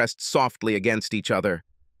lips pressed softly against each other.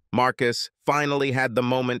 Marcus finally had the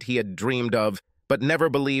moment he had dreamed of, but never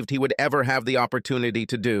believed he would ever have the opportunity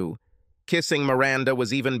to do. Kissing Miranda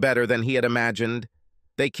was even better than he had imagined.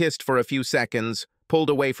 They kissed for a few seconds, pulled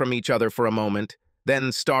away from each other for a moment,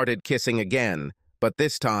 then started kissing again, but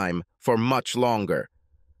this time for much longer.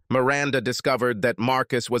 Miranda discovered that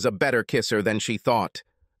Marcus was a better kisser than she thought.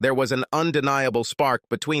 There was an undeniable spark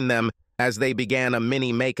between them as they began a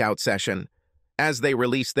mini makeout session. As they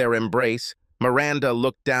released their embrace, Miranda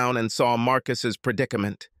looked down and saw Marcus's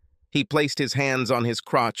predicament. He placed his hands on his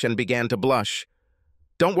crotch and began to blush.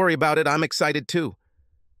 "Don't worry about it, I'm excited too."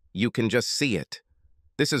 "You can just see it."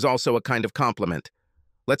 This is also a kind of compliment.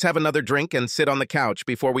 "Let's have another drink and sit on the couch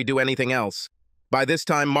before we do anything else." By this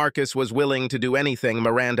time, Marcus was willing to do anything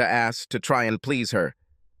Miranda asked to try and please her.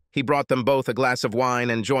 He brought them both a glass of wine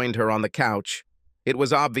and joined her on the couch. It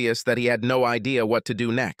was obvious that he had no idea what to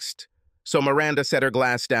do next. So Miranda set her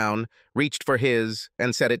glass down, reached for his,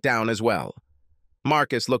 and set it down as well.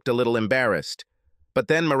 Marcus looked a little embarrassed, but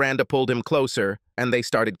then Miranda pulled him closer, and they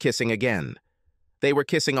started kissing again. They were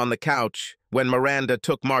kissing on the couch when Miranda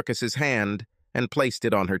took Marcus's hand and placed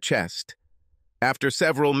it on her chest. After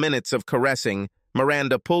several minutes of caressing,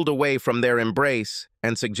 Miranda pulled away from their embrace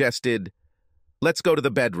and suggested, "Let's go to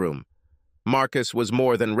the bedroom." Marcus was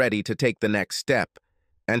more than ready to take the next step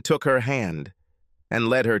and took her hand and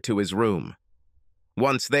led her to his room.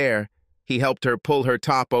 Once there, he helped her pull her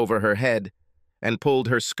top over her head and pulled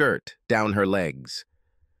her skirt down her legs.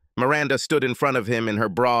 Miranda stood in front of him in her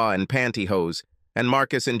bra and pantyhose, and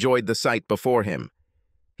Marcus enjoyed the sight before him.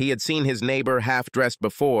 He had seen his neighbor half-dressed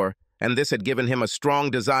before, and this had given him a strong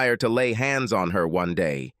desire to lay hands on her one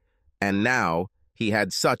day. And now, he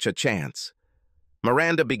had such a chance.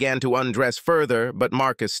 Miranda began to undress further, but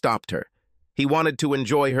Marcus stopped her. He wanted to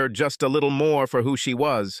enjoy her just a little more for who she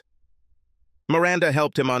was. Miranda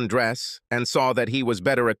helped him undress and saw that he was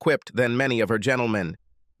better equipped than many of her gentlemen.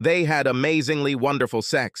 They had amazingly wonderful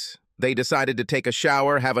sex. They decided to take a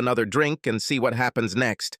shower, have another drink, and see what happens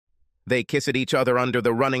next. They kissed each other under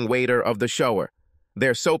the running water of the shower.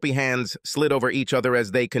 Their soapy hands slid over each other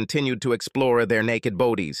as they continued to explore their naked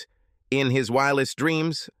bodies. In his wildest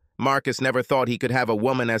dreams, Marcus never thought he could have a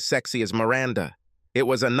woman as sexy as Miranda. It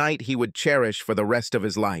was a night he would cherish for the rest of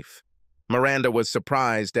his life. Miranda was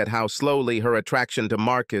surprised at how slowly her attraction to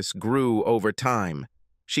Marcus grew over time.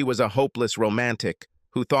 She was a hopeless romantic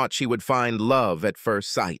who thought she would find love at first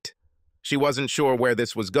sight. She wasn't sure where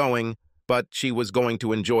this was going, but she was going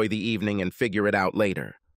to enjoy the evening and figure it out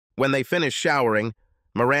later. When they finished showering,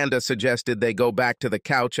 Miranda suggested they go back to the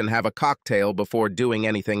couch and have a cocktail before doing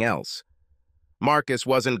anything else. Marcus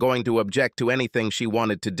wasn't going to object to anything she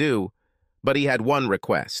wanted to do, but he had one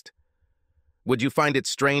request. "Would you find it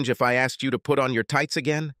strange if I asked you to put on your tights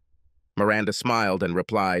again?" Miranda smiled and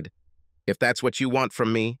replied, "If that's what you want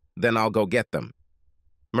from me, then I'll go get them."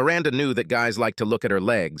 Miranda knew that guys like to look at her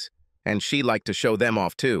legs, and she liked to show them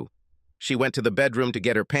off too. She went to the bedroom to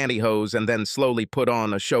get her pantyhose and then slowly put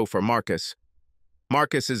on a show for Marcus.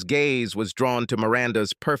 Marcus's gaze was drawn to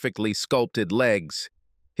Miranda's perfectly sculpted legs.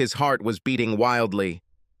 His heart was beating wildly.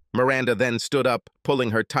 Miranda then stood up,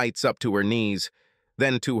 pulling her tights up to her knees,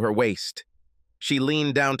 then to her waist. She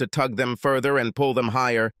leaned down to tug them further and pull them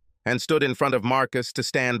higher, and stood in front of Marcus to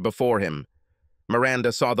stand before him.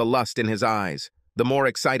 Miranda saw the lust in his eyes. The more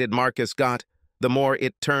excited Marcus got, the more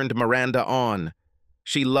it turned Miranda on.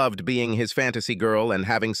 She loved being his fantasy girl and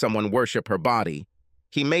having someone worship her body.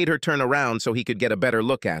 He made her turn around so he could get a better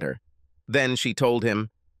look at her. Then she told him,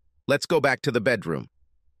 "Let's go back to the bedroom."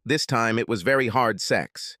 This time it was very hard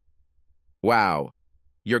sex. "Wow,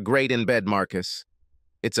 you're great in bed, Marcus.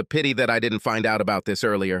 It's a pity that I didn't find out about this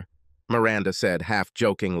earlier," Miranda said,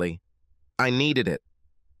 half-jokingly. "I needed it."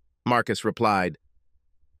 Marcus replied,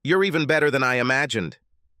 "You're even better than I imagined.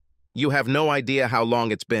 You have no idea how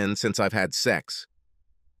long it's been since I've had sex.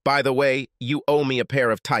 By the way, you owe me a pair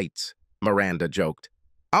of tights," Miranda joked.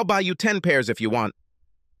 "I'll buy you 10 pairs if you want."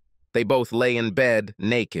 They both lay in bed,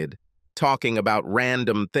 naked, talking about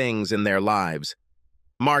random things in their lives.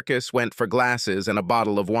 Marcus went for glasses and a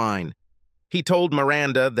bottle of wine. He told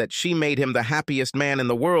Miranda that she made him the happiest man in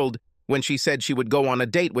the world when she said she would go on a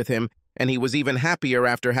date with him, and he was even happier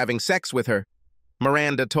after having sex with her.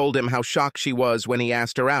 Miranda told him how shocked she was when he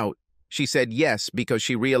asked her out. She said yes because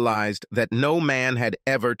she realized that no man had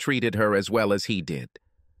ever treated her as well as he did.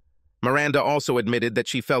 Miranda also admitted that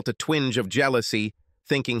she felt a twinge of jealousy,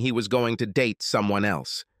 thinking he was going to date someone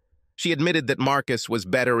else. She admitted that Marcus was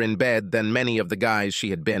better in bed than many of the guys she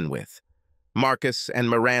had been with. Marcus and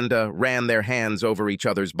Miranda ran their hands over each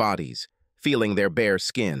other's bodies, feeling their bare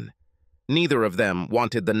skin. Neither of them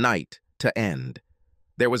wanted the night to end.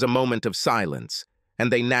 There was a moment of silence,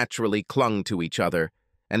 and they naturally clung to each other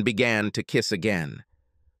and began to kiss again.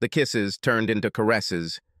 The kisses turned into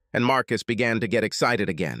caresses, and Marcus began to get excited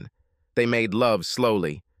again. They made love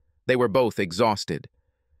slowly. They were both exhausted.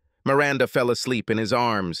 Miranda fell asleep in his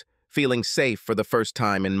arms, feeling safe for the first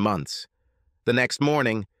time in months. The next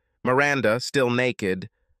morning, Miranda, still naked,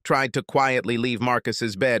 tried to quietly leave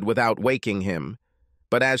Marcus's bed without waking him.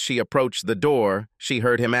 But as she approached the door, she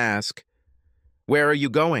heard him ask, "Where are you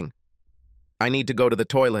going?" "I need to go to the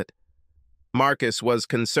toilet." Marcus was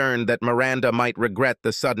concerned that Miranda might regret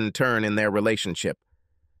the sudden turn in their relationship.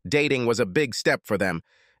 Dating was a big step for them,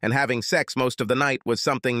 and having sex most of the night was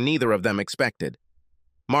something neither of them expected.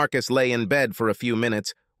 Marcus lay in bed for a few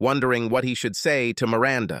minutes, wondering what he should say to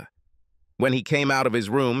Miranda. When he came out of his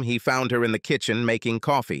room, he found her in the kitchen making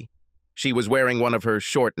coffee. She was wearing one of her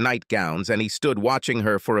short nightgowns, and he stood watching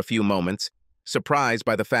her for a few moments, surprised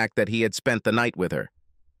by the fact that he had spent the night with her.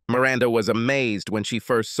 Miranda was amazed when she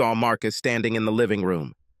first saw Marcus standing in the living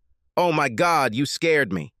room. "Oh my God, you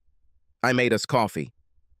scared me." "I made us coffee."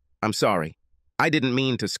 "I'm sorry. I didn't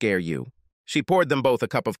mean to scare you." She poured them both a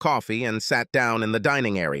cup of coffee and sat down in the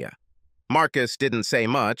dining area. Marcus didn't say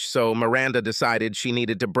much, so Miranda decided she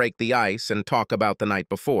needed to break the ice and talk about the night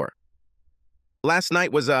before. "Last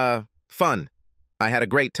night was, fun. I had a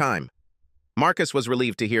great time." Marcus was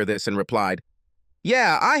relieved to hear this and replied,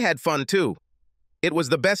 "Yeah, I had fun too. It was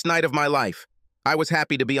the best night of my life. I was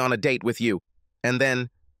happy to be on a date with you. And then,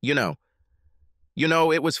 you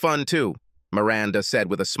know, it was fun too," Miranda said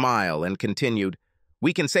with a smile and continued,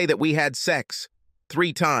 "We can say that we had sex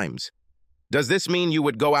 3 times. Does this mean you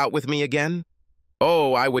would go out with me again?"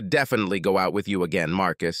 "Oh, I would definitely go out with you again,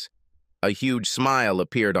 Marcus." A huge smile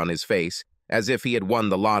appeared on his face, as if he had won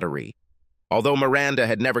the lottery. Although Miranda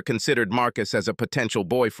had never considered Marcus as a potential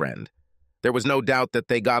boyfriend, there was no doubt that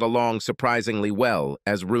they got along surprisingly well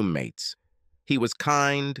as roommates. He was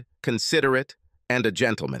kind, considerate, and a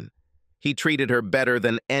gentleman. He treated her better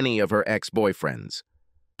than any of her ex-boyfriends.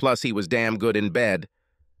 Plus, he was damn good in bed,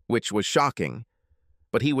 which was shocking.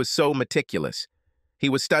 But he was so meticulous. He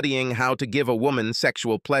was studying how to give a woman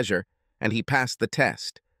sexual pleasure, and he passed the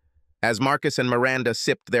test. As Marcus and Miranda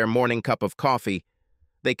sipped their morning cup of coffee,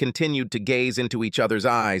 they continued to gaze into each other's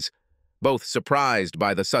eyes, both surprised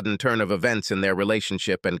by the sudden turn of events in their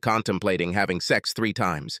relationship and contemplating having sex 3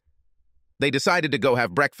 times. They decided to go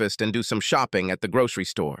have breakfast and do some shopping at the grocery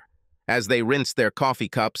store. As they rinsed their coffee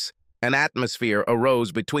cups, an atmosphere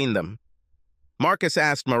arose between them. Marcus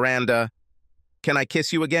asked Miranda, "Can I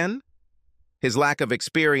kiss you again?" His lack of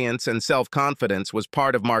experience and self-confidence was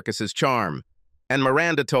part of Marcus's charm, and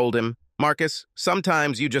Miranda told him, "Marcus,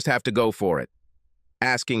 sometimes you just have to go for it.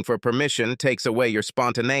 Asking for permission takes away your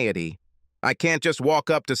spontaneity. I can't just walk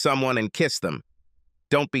up to someone and kiss them."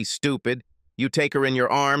 "Don't be stupid. You take her in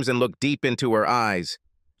your arms and look deep into her eyes.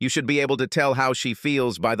 You should be able to tell how she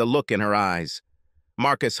feels by the look in her eyes."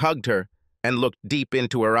 Marcus hugged her and looked deep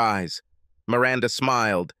into her eyes. Miranda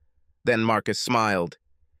smiled. Then Marcus smiled.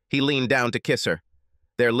 He leaned down to kiss her.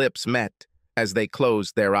 Their lips met as they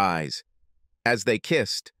closed their eyes. As they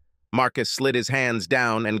kissed, Marcus slid his hands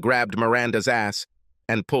down and grabbed Miranda's ass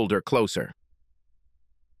and pulled her closer.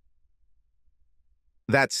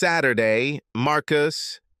 That Saturday,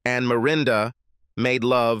 Marcus and Miranda made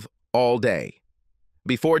love all day.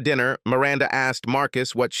 Before dinner, Miranda asked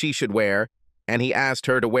Marcus what she should wear, and he asked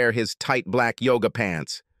her to wear his tight black yoga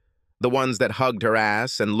pants, the ones that hugged her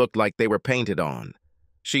ass and looked like they were painted on.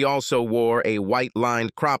 She also wore a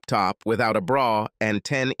white-lined crop top without a bra and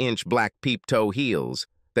 10-inch black peep-toe heels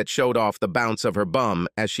that showed off the bounce of her bum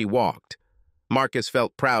as she walked. Marcus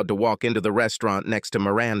felt proud to walk into the restaurant next to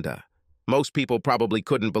Miranda. Most people probably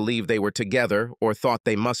couldn't believe they were together or thought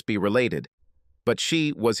they must be related. But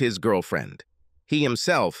she was his girlfriend. He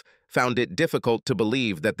himself found it difficult to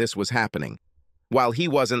believe that this was happening. While he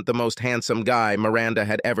wasn't the most handsome guy Miranda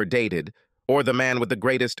had ever dated, or the man with the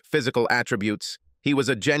greatest physical attributes, he was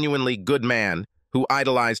a genuinely good man who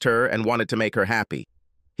idolized her and wanted to make her happy.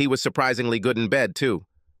 He was surprisingly good in bed, too.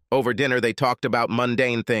 Over dinner, they talked about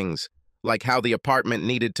mundane things, like how the apartment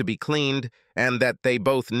needed to be cleaned and that they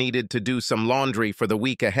both needed to do some laundry for the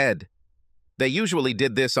week ahead. They usually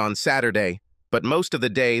did this on Saturday, but most of the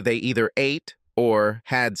day they either ate or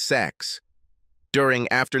had sex. During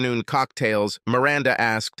afternoon cocktails, Miranda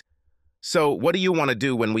asked, "So, what do you want to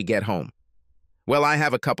do when we get home?" "Well, I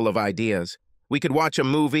have a couple of ideas. We could watch a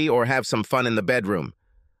movie or have some fun in the bedroom."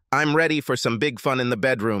 "I'm ready for some big fun in the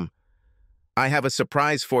bedroom." "I have a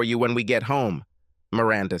surprise for you when we get home,"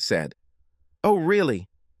 Miranda said. "Oh, really?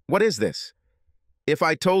 What is this?" "If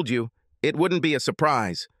I told you, it wouldn't be a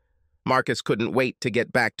surprise." Marcus couldn't wait to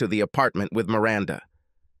get back to the apartment with Miranda.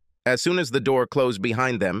 As soon as the door closed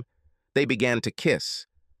behind them, they began to kiss,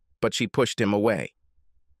 but she pushed him away.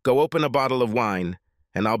 "Go open a bottle of wine,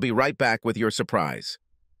 and I'll be right back with your surprise."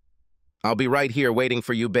 I'll be right here waiting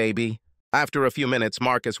for you, baby. After a few minutes,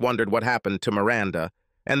 Marcus wondered what happened to Miranda,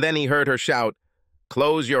 and then he heard her shout,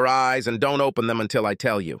 "Close your eyes and don't open them until I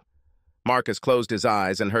tell you." Marcus closed his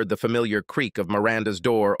eyes and heard the familiar creak of Miranda's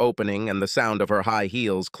door opening and the sound of her high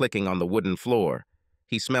heels clicking on the wooden floor.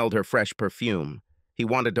 He smelled her fresh perfume. He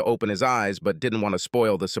wanted to open his eyes, but didn't want to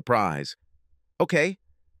spoil the surprise. "Okay,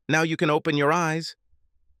 now you can open your eyes."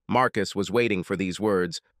 Marcus was waiting for these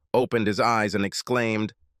words, opened his eyes and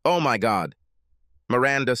exclaimed, "Oh my God!"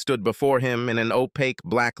 Miranda stood before him in an opaque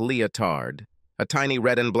black leotard, a tiny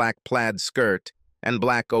red and black plaid skirt, and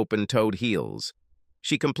black open-toed heels.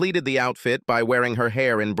 She completed the outfit by wearing her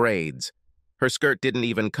hair in braids. Her skirt didn't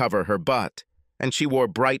even cover her butt, and she wore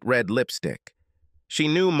bright red lipstick. She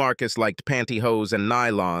knew Marcus liked pantyhose and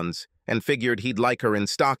nylons, and figured he'd like her in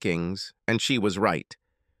stockings, and she was right.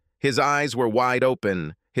 His eyes were wide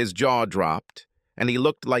open, his jaw dropped, and he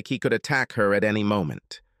looked like he could attack her at any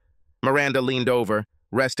moment. Miranda leaned over,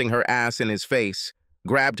 resting her ass in his face,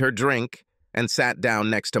 grabbed her drink, and sat down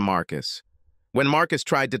next to Marcus. When Marcus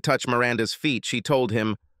tried to touch Miranda's feet, she told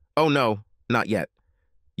him, "Oh no, not yet.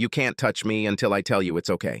 You can't touch me until I tell you it's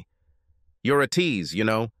okay. You're a tease, you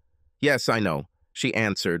know." "Yes, I know," she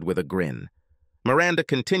answered with a grin. Miranda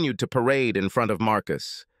continued to parade in front of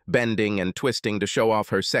Marcus, bending and twisting to show off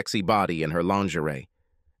her sexy body in her lingerie.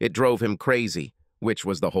 It drove him crazy, which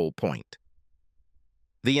was the whole point.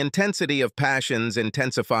 The intensity of passions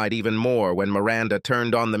intensified even more when Miranda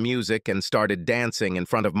turned on the music and started dancing in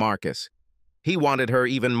front of Marcus. He wanted her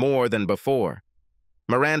even more than before.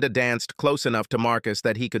 Miranda danced close enough to Marcus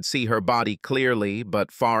that he could see her body clearly,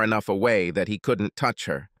 but far enough away that he couldn't touch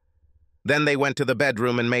her. Then they went to the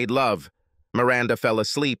bedroom and made love. Miranda fell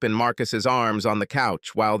asleep in Marcus's arms on the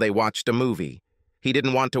couch while they watched a movie. He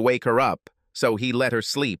didn't want to wake her up, so he let her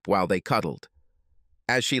sleep while they cuddled.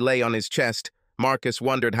 As she lay on his chest, Marcus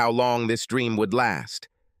wondered how long this dream would last.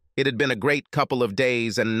 It had been a great couple of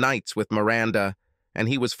days and nights with Miranda, and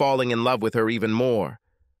he was falling in love with her even more,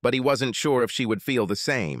 but he wasn't sure if she would feel the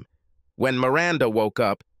same. When Miranda woke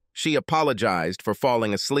up, she apologized for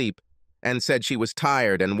falling asleep and said she was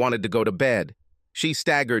tired and wanted to go to bed. She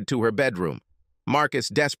staggered to her bedroom. Marcus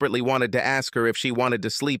desperately wanted to ask her if she wanted to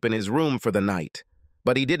sleep in his room for the night,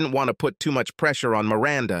 but he didn't want to put too much pressure on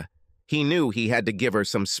Miranda. He knew he had to give her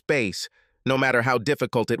some space, no matter how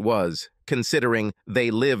difficult it was, considering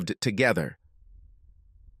they lived together.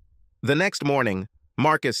 The next morning,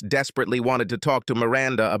 Marcus desperately wanted to talk to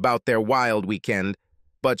Miranda about their wild weekend,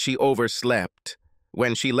 but she overslept.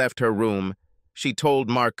 When she left her room, she told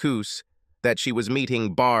Marcus that she was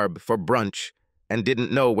meeting Barb for brunch and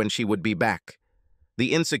didn't know when she would be back.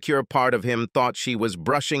 The insecure part of him thought she was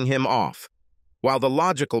brushing him off, while the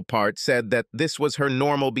logical part said that this was her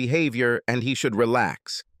normal behavior and he should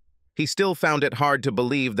relax. He still found it hard to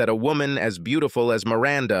believe that a woman as beautiful as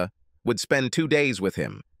Miranda would spend 2 days with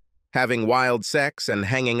him, having wild sex and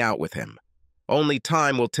hanging out with him. Only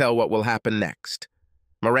time will tell what will happen next.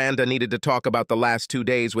 Miranda needed to talk about the last 2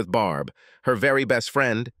 days with Barb, her very best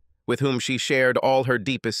friend, with whom she shared all her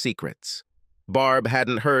deepest secrets. Barb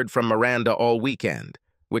hadn't heard from Miranda all weekend,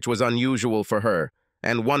 which was unusual for her,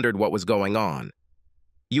 and wondered what was going on.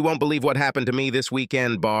 "You won't believe what happened to me this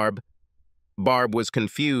weekend, Barb." Barb was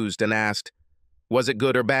confused and asked, "Was it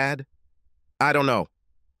good or bad?" "I don't know.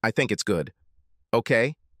 I think it's good."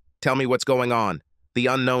 "Okay. Tell me what's going on. The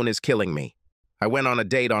unknown is killing me. I went on a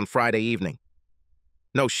date on Friday evening."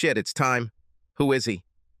 "No shit, it's time. Who is he?"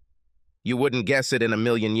 "You wouldn't guess it in a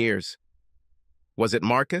million years." "Was it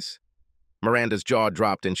Marcus?" Miranda's jaw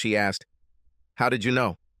dropped and she asked, "How did you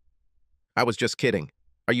know?" "I was just kidding.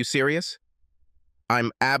 Are you serious?"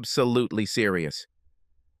 "I'm absolutely serious.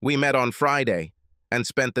 We met on Friday and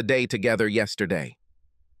spent the day together yesterday."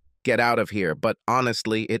 "Get out of here, but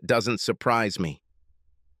honestly, it doesn't surprise me.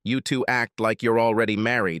 You two act like you're already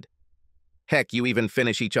married. Heck, you even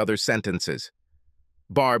finish each other's sentences."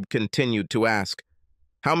 Barb continued to ask,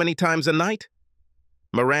 "How many times a night?"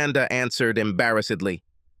 Miranda answered embarrassedly,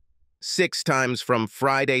 6 times from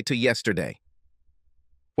Friday to yesterday."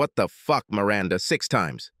 "What the fuck, Miranda, 6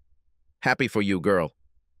 times? Happy for you, girl.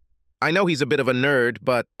 I know he's a bit of a nerd,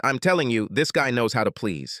 but I'm telling you, this guy knows how to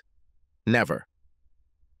please. Never."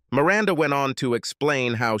 Miranda went on to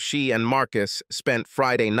explain how she and Marcus spent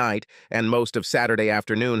Friday night and most of Saturday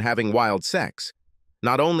afternoon having wild sex.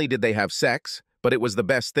 Not only did they have sex, but it was the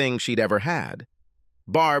best thing she'd ever had.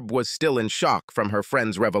 Barb was still in shock from her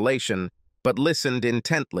friend's revelation, but listened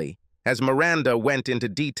intently as Miranda went into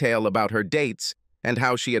detail about her dates and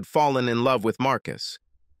how she had fallen in love with Marcus.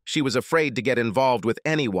 She was afraid to get involved with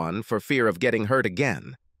anyone for fear of getting hurt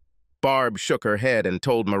again. Barb shook her head and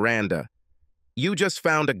told Miranda, You just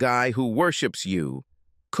found a guy who worships you,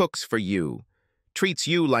 cooks for you, treats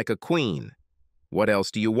you like a queen. What else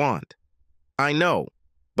do you want? I know,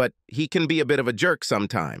 but he can be a bit of a jerk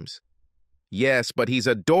sometimes. Yes, but he's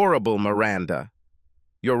adorable, Miranda.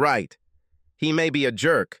 You're right. He may be a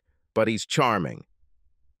jerk, but he's charming.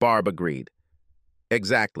 Barb agreed.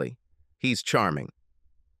 Exactly. He's charming.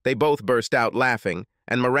 They both burst out laughing,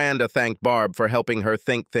 and Miranda thanked Barb for helping her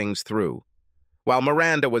think things through. While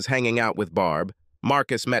Miranda was hanging out with Barb,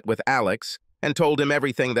 Marcus met with Alex and told him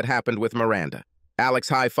everything that happened with Miranda. Alex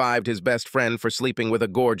high-fived his best friend for sleeping with a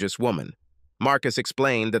gorgeous woman. Marcus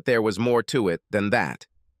explained that there was more to it than that.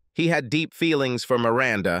 He had deep feelings for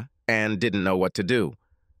Miranda and didn't know what to do.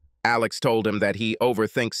 Alex told him that he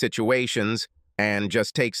overthinks situations and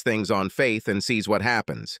just takes things on faith and sees what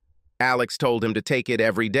happens. Alex told him to take it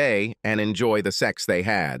every day and enjoy the sex they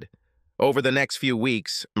had. Over the next few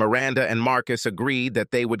weeks, Miranda and Marcus agreed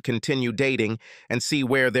that they would continue dating and see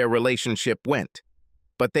where their relationship went.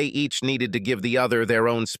 But they each needed to give the other their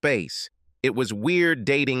own space. It was weird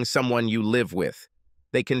dating someone you live with.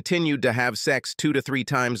 They continued to have sex 2 to 3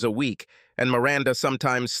 times a week, and Miranda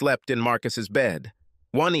sometimes slept in Marcus's bed.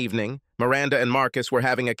 One evening, Miranda and Marcus were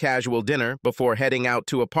having a casual dinner before heading out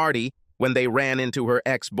to a party when they ran into her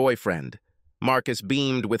ex-boyfriend. Marcus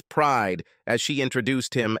beamed with pride as she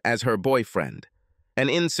introduced him as her boyfriend. An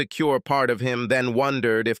insecure part of him then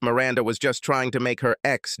wondered if Miranda was just trying to make her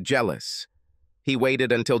ex jealous. He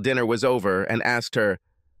waited until dinner was over and asked her,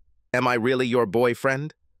 "Am I really your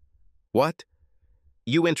boyfriend?" "What?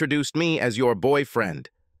 You introduced me as your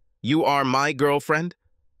boyfriend. You are my girlfriend?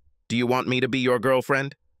 Do you want me to be your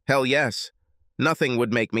girlfriend?" "Hell yes. Nothing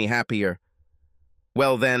would make me happier."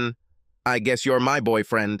 "Well then, I guess you're my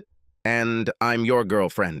boyfriend, and I'm your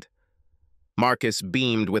girlfriend." Marcus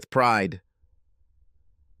beamed with pride.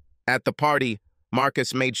 At the party,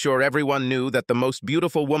 Marcus made sure everyone knew that the most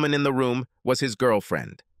beautiful woman in the room was his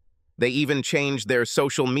girlfriend. They even changed their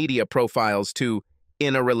social media profiles to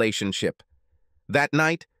 "in a relationship." That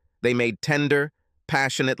night, they made tender,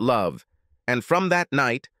 passionate love, and from that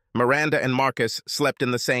night, Miranda and Marcus slept in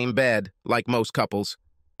the same bed, like most couples.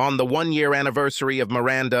 On the 1-year anniversary of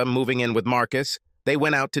Miranda moving in with Marcus, they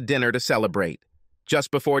went out to dinner to celebrate.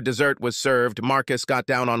 Just before dessert was served, Marcus got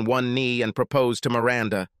down on one knee and proposed to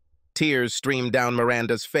Miranda. Tears streamed down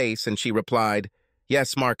Miranda's face, and she replied,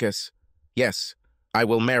 "Yes, Marcus. Yes, I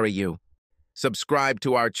will marry you." Subscribe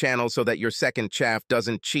to our channel so that your second chaff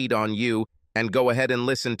doesn't cheat on you, and go ahead and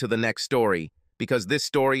listen to the next story, because this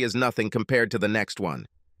story is nothing compared to the next one.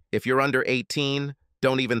 If you're under 18,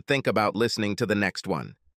 don't even think about listening to the next one.